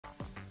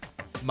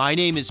My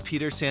name is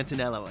Peter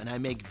Santenello and I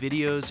make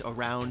videos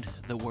around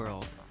the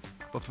world.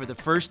 But for the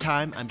first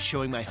time, I'm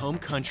showing my home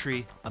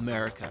country,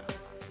 America.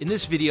 In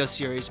this video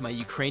series, my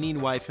Ukrainian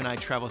wife and I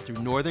travel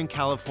through Northern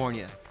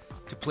California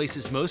to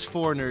places most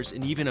foreigners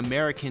and even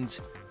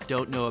Americans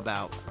don't know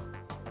about.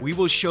 We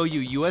will show you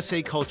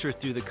USA culture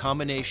through the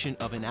combination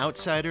of an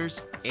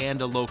outsider's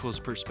and a local's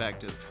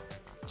perspective.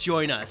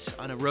 Join us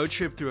on a road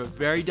trip through a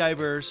very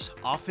diverse,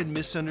 often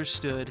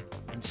misunderstood,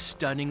 and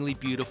stunningly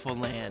beautiful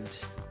land.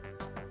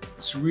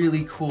 It's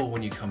really cool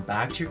when you come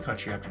back to your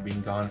country after being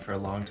gone for a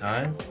long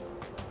time.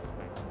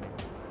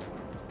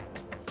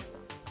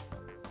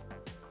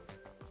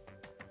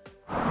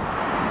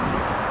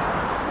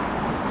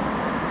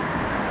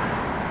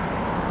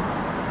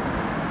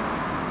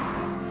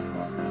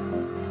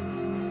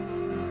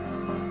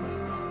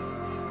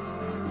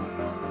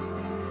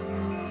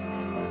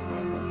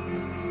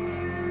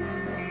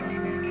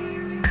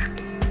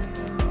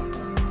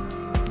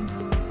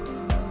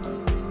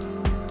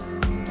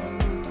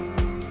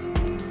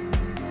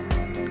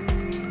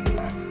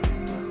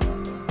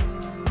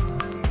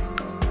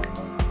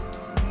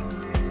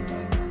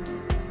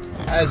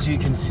 As you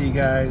can see,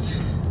 guys,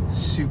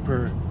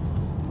 super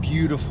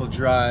beautiful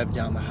drive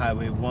down the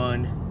Highway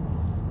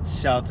 1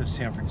 south of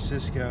San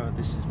Francisco.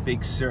 This is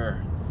Big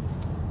Sur.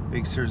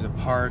 Big Sur is a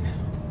park,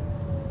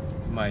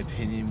 in my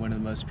opinion, one of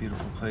the most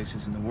beautiful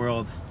places in the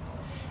world.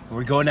 And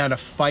we're going down to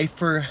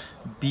Pfeiffer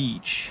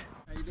Beach.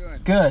 How you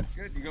doing? Good.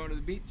 Good. You going to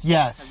the beach?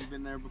 Yes. Have you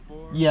been there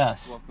before?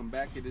 Yes. Welcome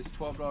back. It is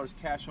 $12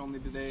 cash only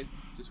today.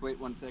 Just wait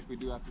one sec. We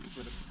do have to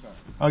split up the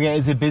car. Okay,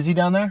 is it busy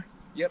down there?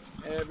 Yep,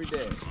 every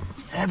day.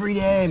 Every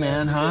day,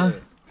 man, huh?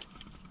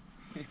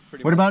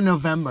 Pretty What much. about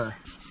November?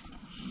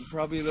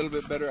 Probably a little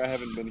bit better. I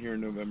haven't been here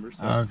in November,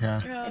 so Okay.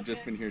 I've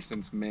just been here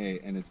since May,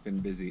 and it's been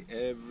busy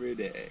every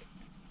day.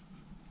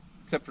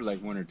 Except for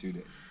like 1 or 2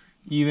 days.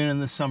 Even in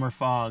the summer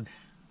fog.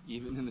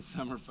 Even in the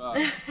summer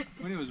fog.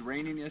 When it was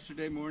raining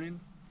yesterday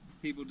morning,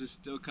 people just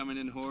still coming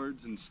in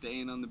hordes and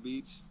staying on the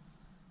beach.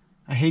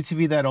 I hate to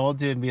be that old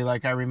dude and be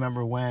like, I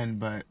remember when,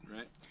 but...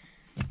 Right?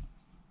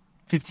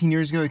 15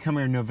 years ago, we come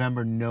here in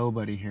November,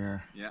 nobody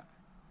here. Yeah.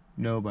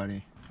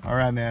 Nobody. All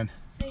right, man.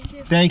 Thank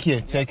you. Thank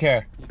you. Take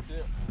care. You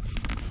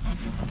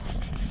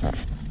too.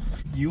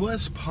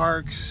 U.S.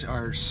 parks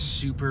are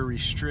super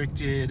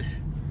restricted.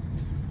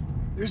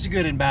 There's a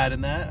good and bad in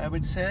that, I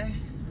would say,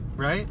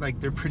 right? Like,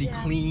 they're pretty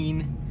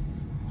clean,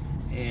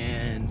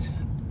 and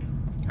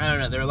I don't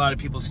know, there are a lot of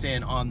people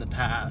staying on the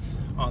path,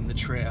 on the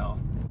trail.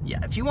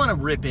 Yeah, if you want to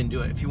rip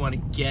into it, if you want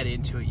to get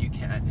into it, you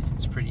can.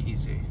 It's pretty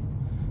easy.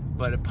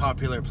 But a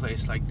popular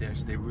place like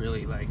this, they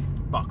really like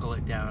buckle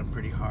it down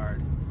pretty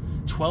hard.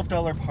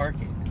 $12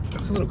 parking.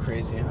 That's a little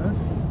crazy, huh?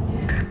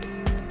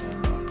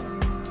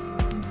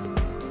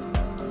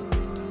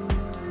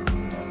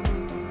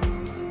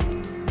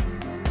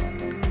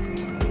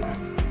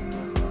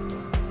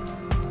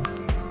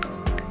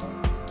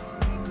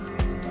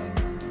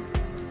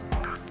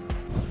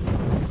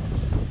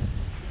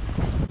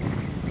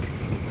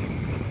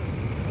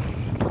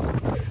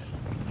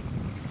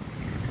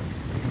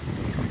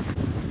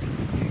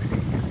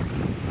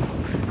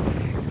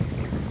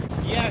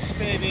 Yes,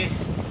 baby.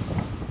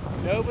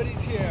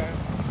 Nobody's here.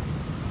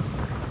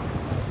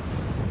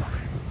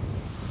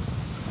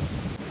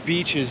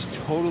 Beach is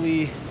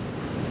totally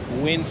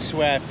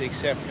windswept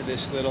except for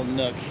this little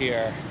nook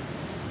here.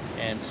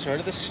 And sort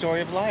of the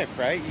story of life,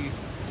 right?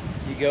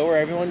 You go where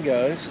everyone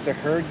goes. The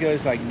herd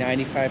goes like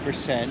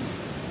 95%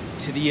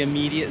 to the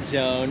immediate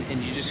zone,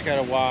 and you just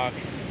gotta walk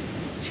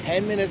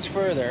 10 minutes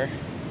further.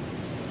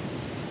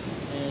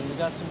 And we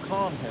got some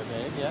calm here,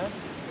 babe, yeah?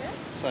 Yeah.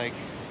 It's like,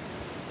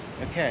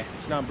 okay,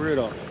 it's not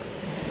brutal.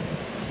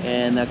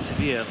 And that's the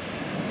view.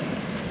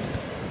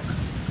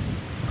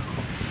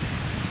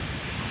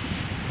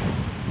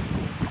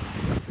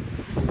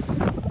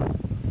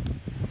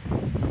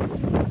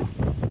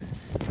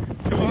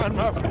 Come on,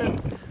 my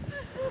friend.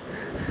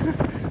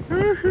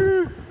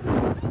 Woohoo!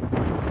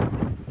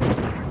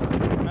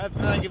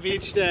 Nothing like a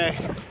beach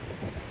day.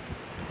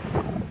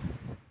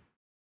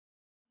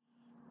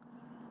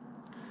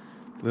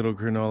 Little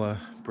granola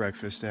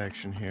breakfast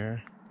action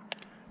here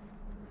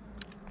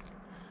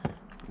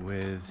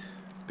with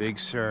Big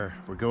Sur.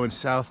 We're going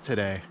south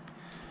today.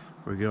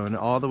 We're going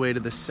all the way to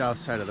the south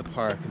side of the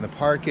park. And the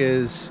park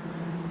is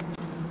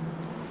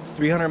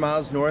 300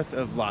 miles north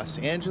of Los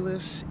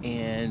Angeles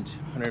and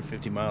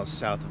 150 miles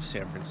south of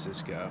San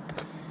Francisco.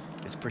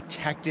 It's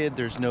protected.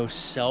 There's no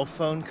cell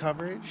phone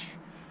coverage.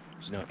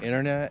 There's no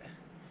internet.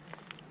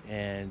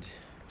 And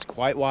it's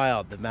quite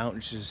wild. The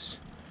mountains just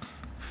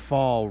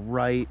fall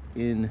right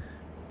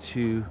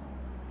into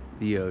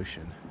the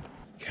ocean.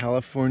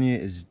 California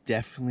is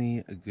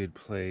definitely a good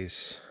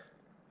place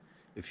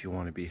if you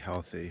want to be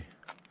healthy.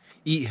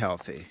 Eat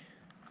healthy.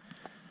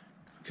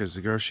 Because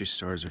the grocery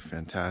stores are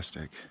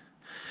fantastic.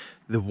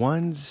 The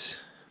ones,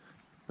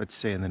 let's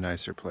say in the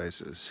nicer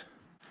places,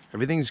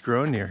 everything's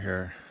grown near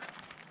here.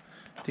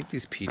 I think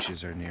these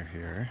peaches are near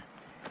here.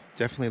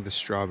 Definitely the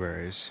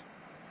strawberries.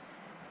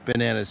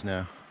 Bananas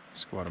now.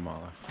 It's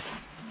Guatemala.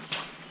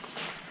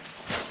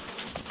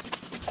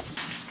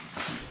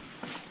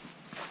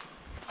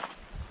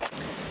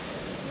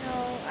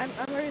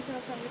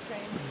 original from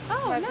Ukraine. Oh,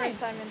 it's my nice. first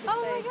time in the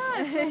Oh States.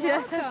 my gosh,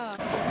 well,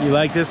 welcome. You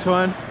like this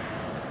one?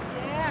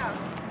 Yeah,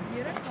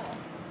 beautiful.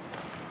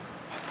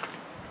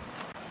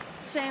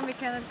 It's a shame we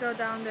cannot go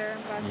down there,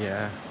 but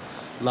Yeah,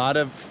 a lot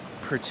of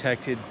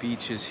protected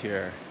beaches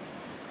here.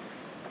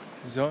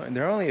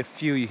 There are only a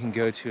few you can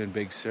go to in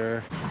Big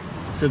Sur.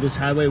 So this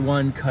Highway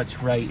 1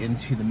 cuts right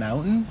into the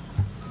mountain.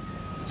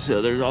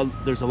 So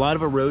there's a lot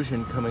of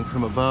erosion coming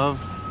from above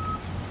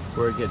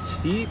where it gets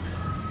steep,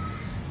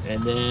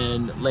 and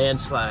then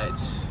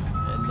landslides,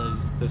 and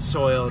the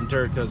soil and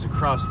dirt goes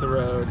across the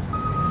road.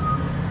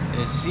 And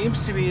it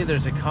seems to be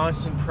there's a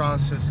constant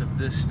process of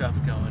this stuff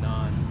going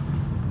on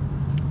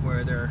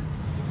where they're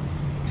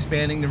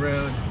expanding the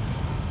road,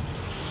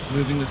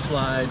 moving the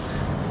slides.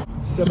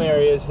 Some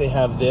areas they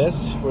have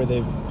this where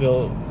they've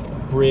built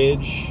a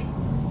bridge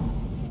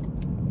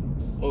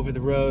over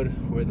the road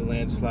where the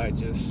landslide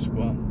just,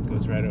 well,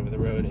 goes right over the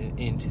road and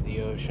into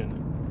the ocean.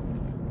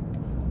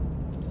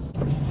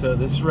 So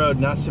this road,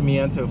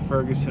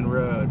 Nacimiento-Ferguson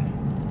Road,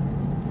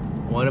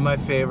 one of my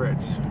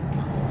favorites,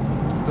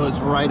 goes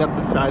right up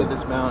the side of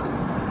this mountain.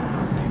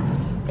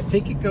 I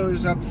think it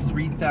goes up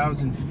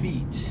 3,000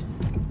 feet.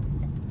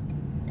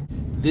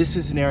 This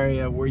is an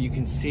area where you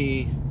can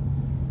see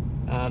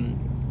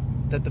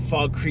that the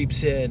fog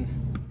creeps in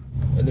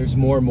and there's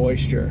more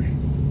moisture.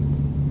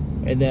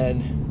 And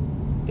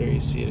then there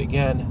you see it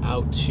again,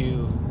 out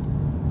to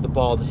the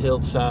bald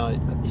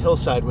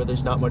hillside where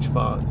there's not much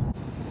fog.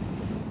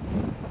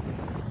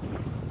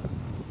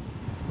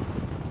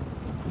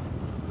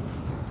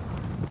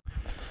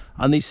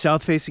 On these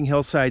south-facing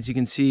hillsides, you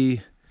can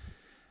see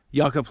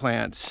yucca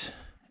plants,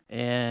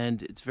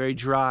 and it's very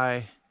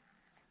dry.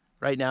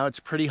 Right now,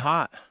 it's pretty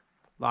hot.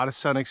 A lot of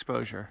sun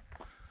exposure.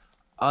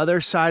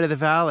 Other side of the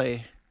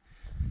valley,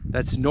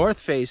 that's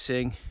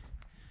north-facing,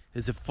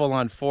 is a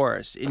full-on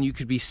forest, and you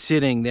could be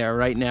sitting there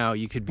right now.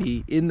 You could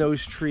be in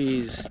those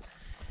trees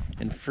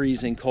and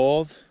freezing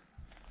cold,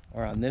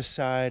 or on this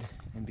side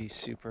and be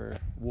super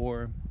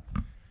warm.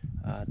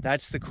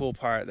 That's the cool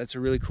part. That's a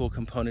really cool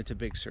component to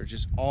Big Sur.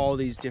 Just all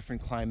these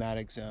different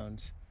climatic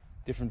zones,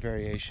 different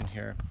variation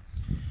here.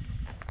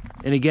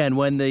 And again,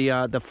 when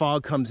the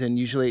fog comes in,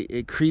 usually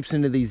it creeps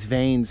into these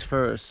veins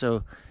first.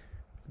 So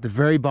the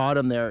very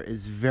bottom there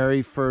is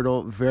very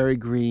fertile, very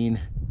green,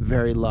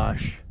 very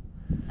lush.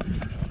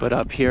 But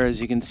up here,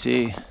 as you can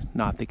see,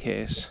 not the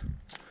case.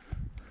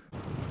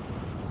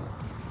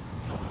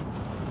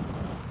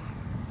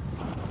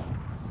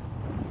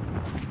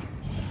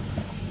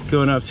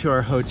 Going up to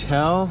our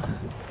hotel,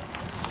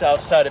 south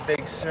side of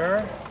Big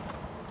Sur,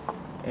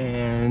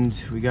 and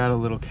we got a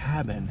little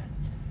cabin.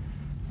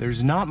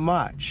 There's not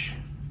much.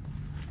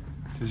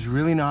 There's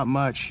really not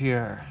much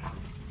here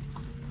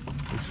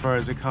as far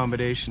as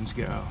accommodations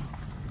go.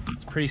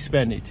 It's pretty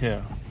spendy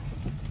too,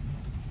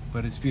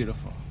 but it's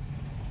beautiful.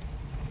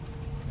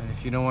 And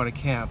if you don't want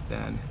to camp,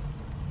 then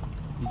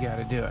you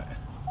gotta do it.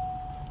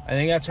 I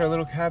think that's our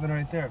little cabin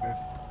right there, babe.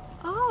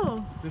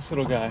 oh, This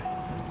little guy.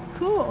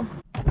 cool.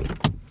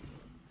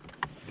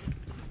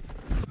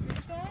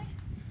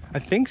 I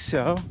think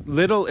so.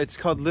 Little, it's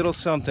called Little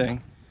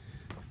Something.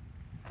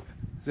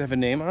 Does it have a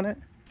name on it?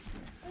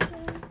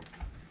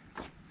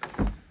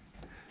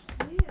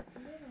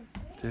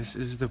 This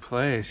is the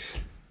place.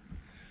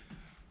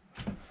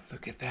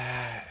 Look at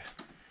that.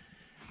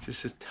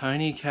 Just a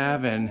tiny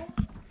cabin.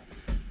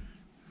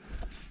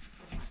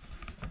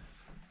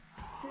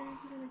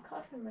 There's even a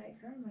coffee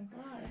maker. Oh my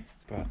god.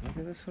 But look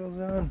at this little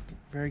zone.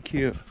 Very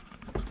cute.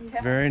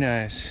 Yeah. Very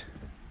nice.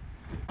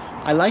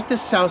 I like the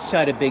south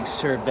side of Big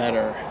Sur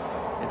better.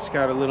 It's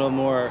got a little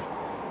more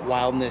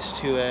wildness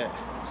to it.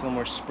 It's a little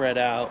more spread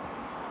out.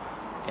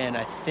 And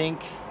I think,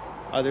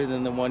 other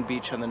than the one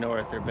beach on the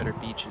north, there are better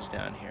beaches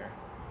down here.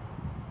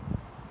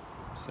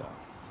 So,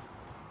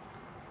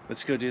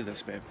 let's go do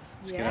this, babe.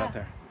 Let's get out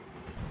there.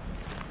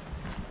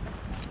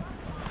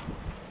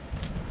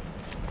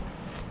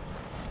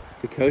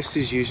 The coast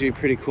is usually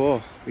pretty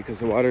cool because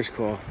the water's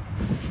cool.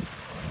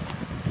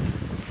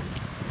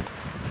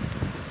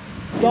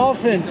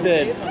 Dolphins,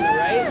 babe.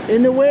 Right?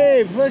 In the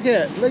wave. Look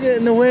it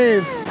in the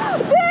wave.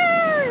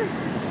 There!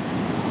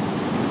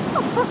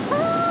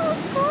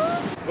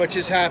 What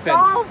just happened?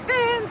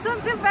 Dolphins on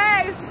the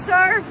waves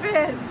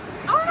surfing.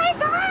 Oh my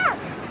god!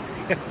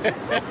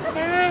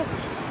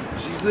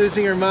 She's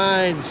losing her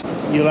mind.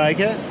 You like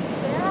it?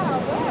 Yeah,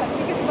 look,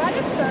 you can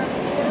body surf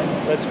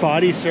here. Let's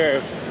body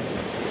surf.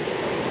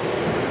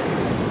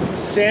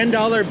 Sand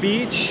Dollar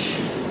Beach,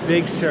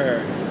 Big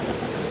Sur.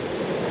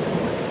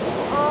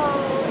 Oh,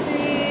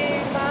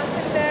 the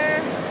mountain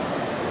there.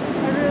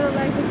 I really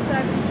like this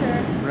texture.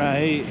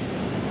 Right.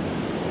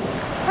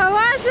 How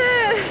was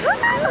it?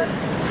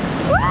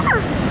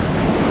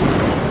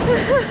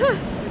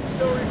 It's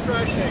so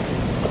refreshing.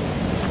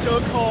 So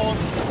cold.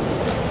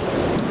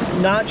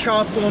 Not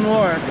tropical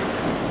north.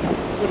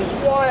 But it's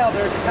wild.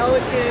 There are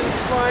pelicans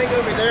flying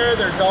over there.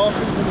 There are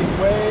dolphins in these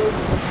waves.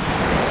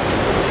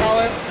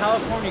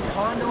 California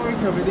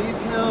condors over these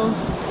hills.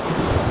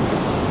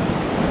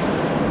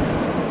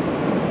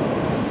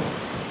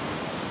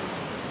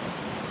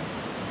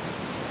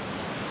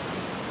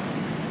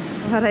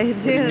 What are you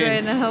doing mean?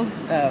 right now?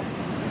 Oh.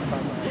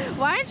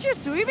 Why aren't you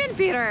swimming,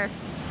 Peter?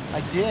 I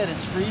did,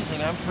 it's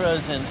freezing, I'm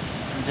frozen.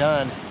 I'm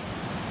done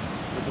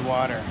with the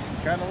water.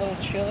 It's gotten a little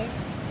chilly,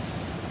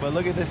 but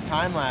look at this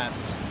time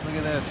lapse. Look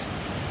at this.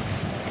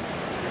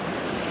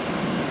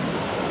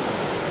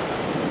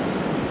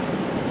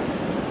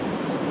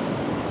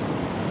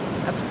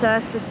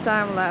 Obsessed with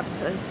time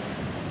lapses.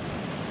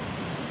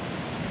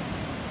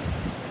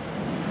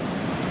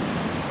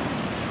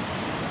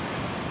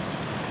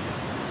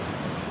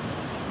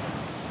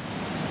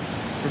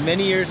 For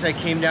many years I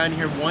came down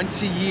here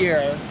once a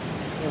year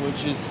and would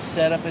just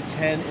set up a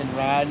tent and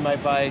ride my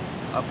bike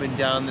up and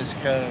down this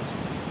coast.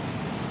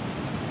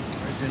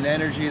 There's an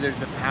energy,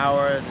 there's a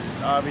power,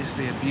 there's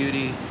obviously a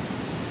beauty.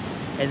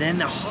 And then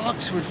the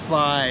hawks would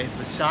fly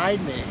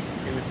beside me.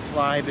 They would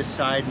fly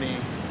beside me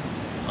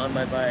on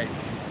my bike.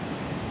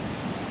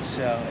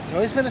 So it's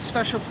always been a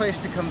special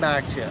place to come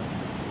back to.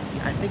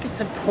 I think it's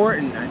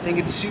important. I think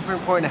it's super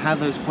important to have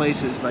those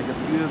places, like a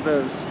few of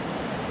those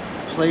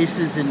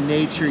places in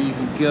nature you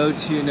can go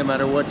to no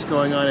matter what's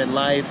going on in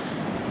life,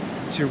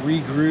 to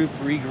regroup,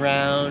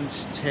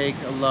 reground, take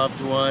a loved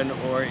one,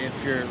 or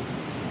if you're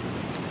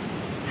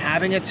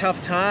having a tough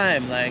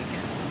time, like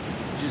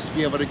just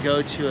be able to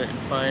go to it and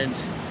find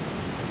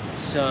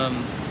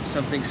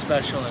something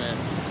special in it,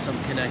 some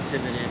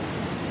connectivity.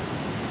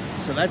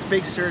 So that's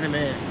Big Sur to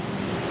me.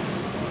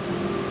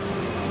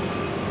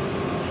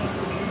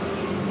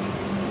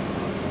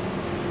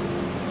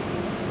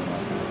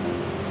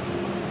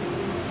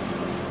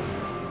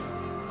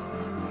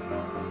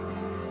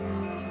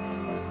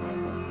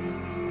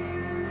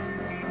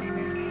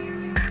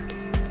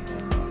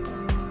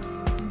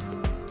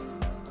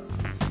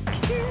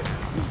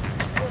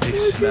 They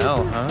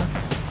smell, huh?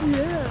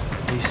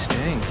 Yeah. They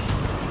stink.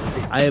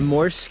 I am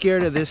more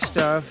scared of this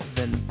stuff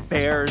than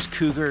bears,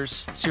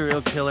 cougars,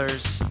 serial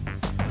killers.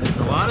 There's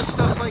a lot of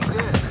stuff like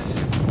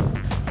this.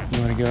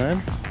 You wanna go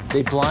in?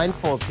 They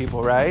blindfold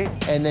people, right?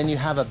 And then you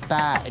have a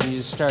bat and you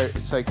just start,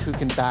 it's like who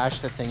can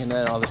bash the thing, and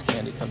then all this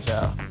candy comes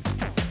out.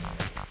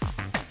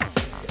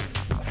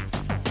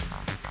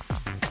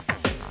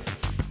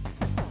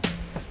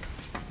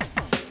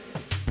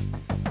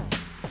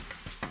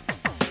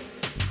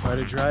 Quite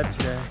a drive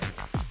today.